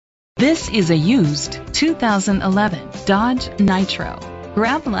This is a used 2011 Dodge Nitro.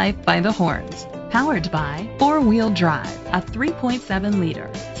 Grab life by the horns. Powered by four-wheel drive, a 3.7-liter,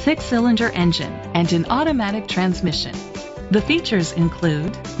 six-cylinder engine, and an automatic transmission. The features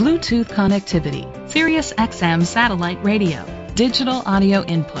include Bluetooth connectivity, Sirius XM satellite radio, digital audio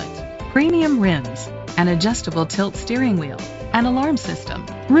input, premium rims, an adjustable tilt steering wheel, an alarm system,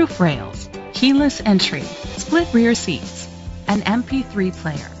 roof rails, keyless entry, split rear seats, an MP3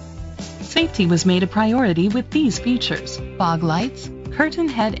 player. Safety was made a priority with these features: fog lights, curtain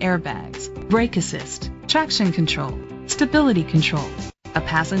head airbags, brake assist, traction control, stability control, a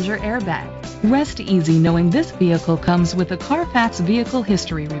passenger airbag. Rest easy knowing this vehicle comes with a Carfax Vehicle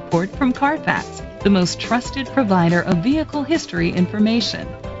History Report from Carfax, the most trusted provider of vehicle history information.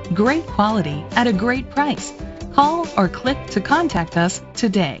 Great quality at a great price. Call or click to contact us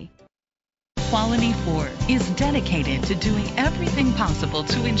today. Quality Ford is dedicated to doing everything possible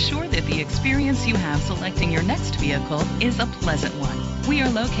to ensure that the experience you have selecting your next vehicle is a pleasant one. We are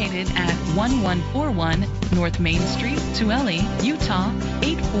located at 1141 North Main Street, Tooele, Utah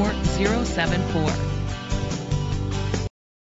 84074.